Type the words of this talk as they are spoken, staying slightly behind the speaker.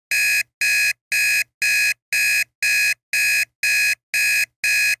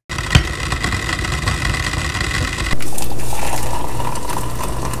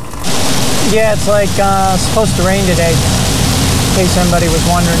Yeah, it's like supposed to rain today, in case anybody was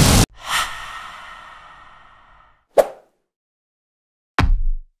wondering.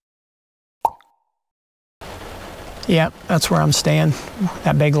 Yep, that's where I'm staying.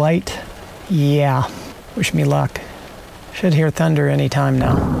 That big light. Yeah, wish me luck. Should hear thunder any time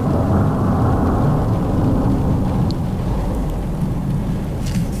now.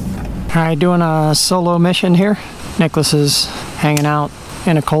 All right, doing a solo mission here. Nicholas is hanging out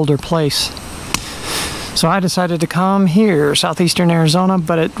in a colder place. So I decided to come here, southeastern Arizona,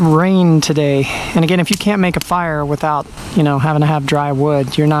 but it rained today. And again, if you can't make a fire without, you know, having to have dry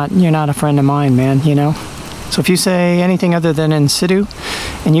wood, you're not a friend of mine, man, you know? So if you say anything other than in situ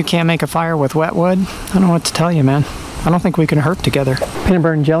and you can't make a fire with wet wood, I don't know what to tell you, man. I don't think we can herp together. Peanut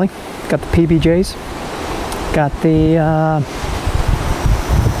butter and jelly, got the PBJs, got the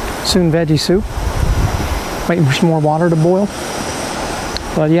soon veggie soup, waiting for some more water to boil.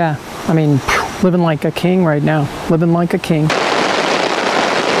 But yeah, I mean, living like a king right now, living like a king.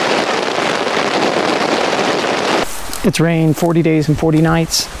 It's rained 40 days and 40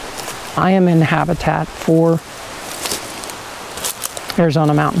 nights. I am in habitat for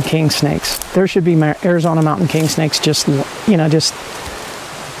Arizona mountain king snakes. There should be Arizona mountain king snakes just, you know, just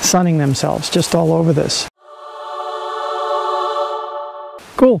sunning themselves just all over this.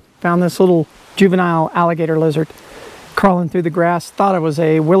 Cool, found this little juvenile alligator lizard crawling through the grass. Thought it was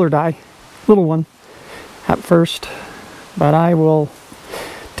a willardi, little one at first, but I will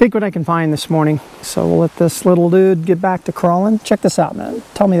take what I can find this morning. So we'll let this little dude get back to crawling. Check this out, man.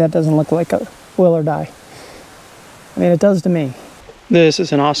 Tell me that doesn't look like a willardi. I mean, it does to me. This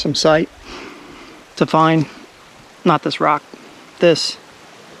is an awesome sight to find. Not this rock, this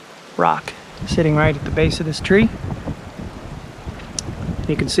rock sitting right at the base of this tree.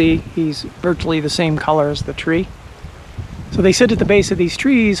 You can see he's virtually the same color as the tree. So they sit at the base of these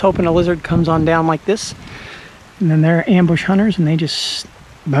trees hoping a lizard comes on down like this, and then they're ambush hunters and they just,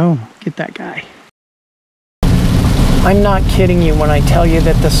 boom, get that guy. I'm not kidding you when I tell you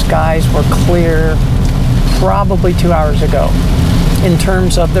that the skies were clear probably 2 hours ago. In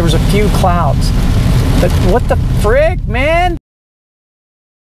terms of, there was a few clouds, but what the frick, man?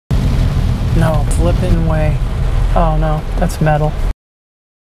 No, flipping way. Oh no, that's metal.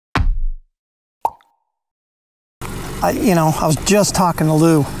 You know, I was just talking to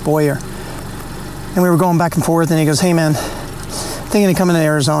Lou Boyer, and we were going back and forth, and he goes, hey man, thinking of coming to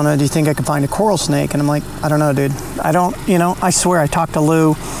Arizona, do you think I could find a coral snake? And I'm like, I don't know, dude. I don't, you know, I swear I talked to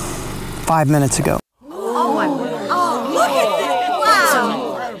Lou 5 minutes ago. Oh, look at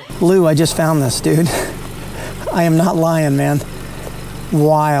this, wow. Lou, I just found this, dude. I am not lying, man.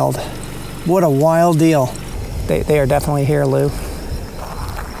 Wild. What a wild deal. They are definitely here, Lou.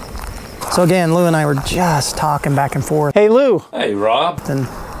 So again, Lou and I were just talking back and forth. Hey, Lou. Hey, Rob. And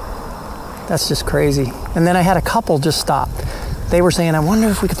that's just crazy. And then I had a couple just stop. They were saying, I wonder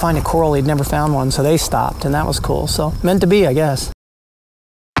if we could find a coral. He'd never found one, so they stopped, and that was cool. So, meant to be, I guess.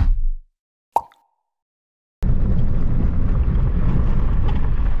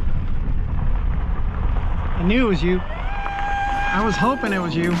 I knew it was you. I was hoping it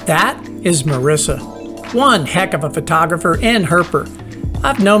was you. That is Marisa. One heck of a photographer and herper.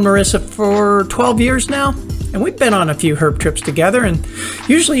 I've known Marisa for 12 years now, and we've been on a few herp trips together and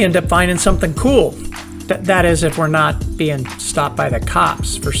usually end up finding something cool. That is, if we're not being stopped by the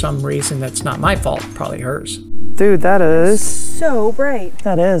cops for some reason that's not my fault, probably hers. Dude, that is... so bright.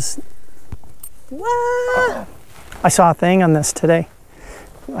 That is... What? I saw a thing on this today.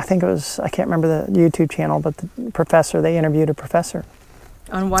 I think it was, I can't remember the YouTube channel, but the professor, they interviewed a professor.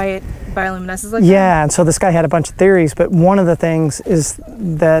 On why it bioluminesces like that? Yeah, and so this guy had a bunch of theories, but one of the things is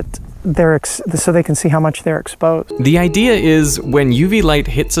that so they can see how much they're exposed. The idea is when UV light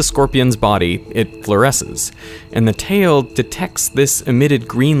hits a scorpion's body, it fluoresces, and the tail detects this emitted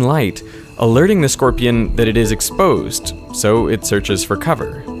green light, alerting the scorpion that it is exposed, so it searches for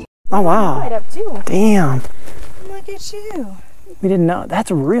cover. Oh wow. Right up too. Damn. Look at you. We didn't know. That's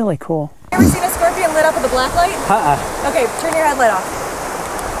really cool. You ever seen a scorpion lit up with a black light? Okay, turn your headlight off.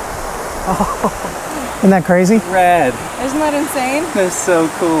 Oh, isn't that crazy? Red. Isn't that insane? That's so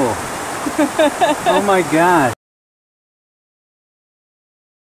cool. Oh my God.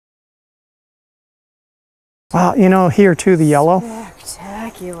 Wow, you know, here too, the yellow.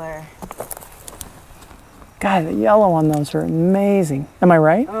 Spectacular. God, the yellow on those are amazing. Am I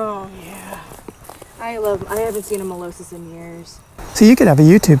right? Oh yeah. I haven't seen a Melosis in years. So you could have a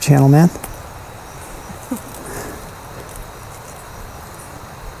YouTube channel, man.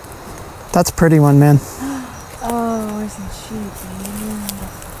 That's a pretty one, man. Oh, isn't she beautiful?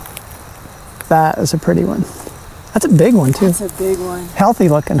 That is a pretty one. That's a big one, too. That's a big one. Healthy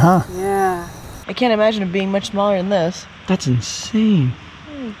looking, huh? Yeah. I can't imagine it being much smaller than this. That's insane.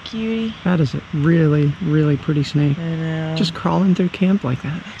 Oh, cutie. That is a really, really pretty snake. I know. Just crawling through camp like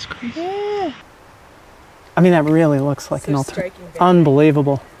that. That's crazy. Yeah. I mean, that really looks like So an striking, baby.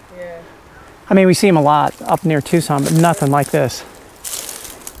 unbelievable. Yeah. I mean, we see them a lot up near Tucson, but nothing like this.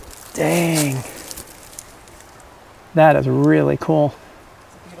 Dang. That is really cool.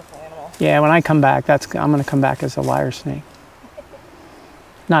 It's a beautiful animal. Yeah, when I come back, I'm going to come back as a lyre snake.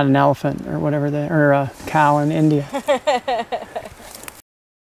 Not an elephant or whatever or a cow in India.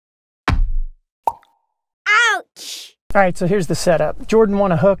 Ouch! All right, so here's the setup. Jordan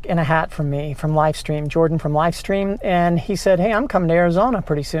won a hook and a hat from me from Livestream. Jordan from Livestream, and he said, hey, I'm coming to Arizona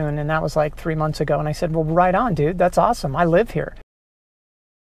pretty soon, and that was like 3 months ago. And I said, well, right on, dude. That's awesome. I live here.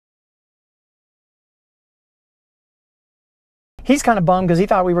 He's kind of bummed because he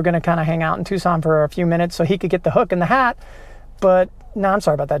thought we were going to kind of hang out in Tucson for a few minutes so he could get the hook and the hat. But no, I'm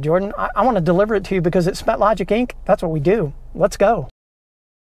sorry about that, Jordan. I want to deliver it to you because it's Logic Inc. That's what we do. Let's go.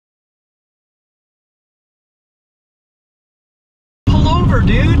 Pull over,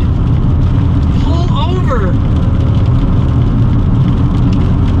 dude. Pull over.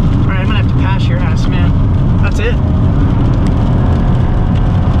 All right, I'm going to have to pass your ass, man. That's it.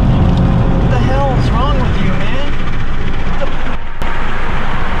 What the hell is wrong with you, man?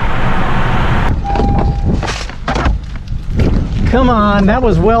 Come on, that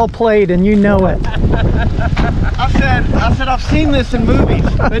was well played, and you know it. I said I've seen this in movies.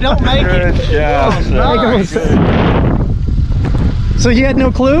 They don't make it. Good job, sir. So you had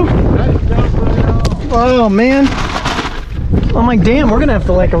no clue? Oh man. I'm like, damn, we're gonna have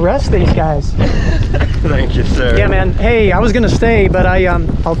to like arrest these guys. Thank you, sir. Yeah, man. Hey, I was gonna stay, but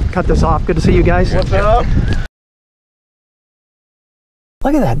I'll cut this off. Good to see you guys. What's up?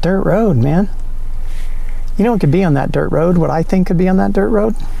 Look at that dirt road, man. You know what could be on that dirt road? What I think could be on that dirt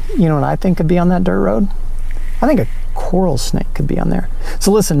road? You know what I think could be on that dirt road? I think a coral snake could be on there.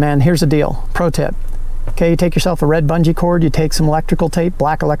 So listen, man, here's the deal. Pro tip. Okay, you take yourself a red bungee cord, you take some electrical tape,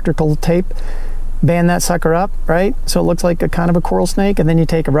 black electrical tape, band that sucker up, right? So it looks like a kind of a coral snake, and then you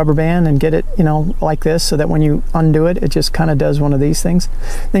take a rubber band and get it, you know, like this, so that when you undo it, it just kind of does one of these things.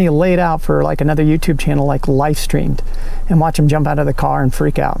 Then you lay it out for like another YouTube channel, like live streamed, and watch them jump out of the car and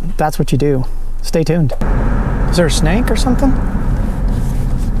freak out. That's what you do. Stay tuned. Is there a snake or something?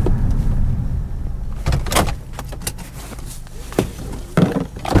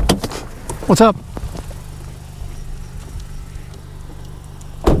 What's up?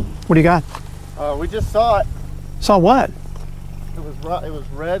 What do you got? We just saw it. Saw what? It was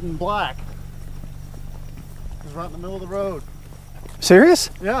red and black. It was right in the middle of the road.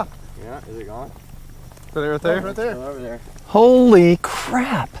 Serious? Yeah. Yeah, is it gone? Right there. Right there. Go over there. Holy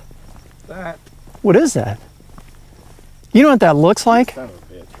crap. That. What is that? You know what that looks like? Son of a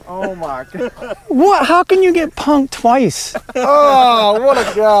bitch. Oh my god. What? How can you get punked twice? Oh, what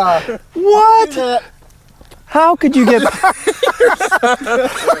a guy. What? How could you get...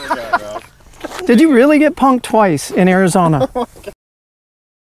 Did you really get punked twice in Arizona?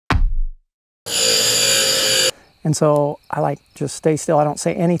 And so I like just stay still. I don't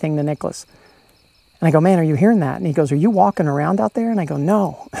say anything to Nicholas. And I go, man, are you hearing that? And he goes, are you walking around out there? And I go,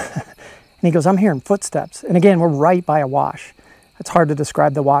 no. And he goes, I'm hearing footsteps. And again, we're right by a wash. It's hard to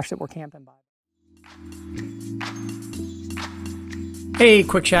describe the wash that we're camping by. Hey,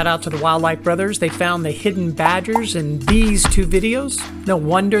 quick shout out to the Wildlife Brothers. They found the hidden badgers in these 2 videos. No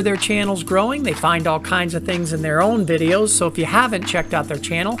wonder their channel's growing. They find all kinds of things in their own videos. So if you haven't checked out their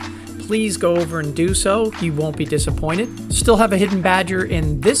channel, please go over and do so. You won't be disappointed. Still have a hidden badger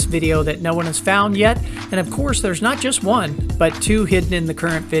in this video that no one has found yet. And of course, there's not just one, but 2 hidden in the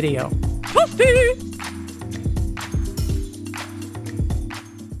current video.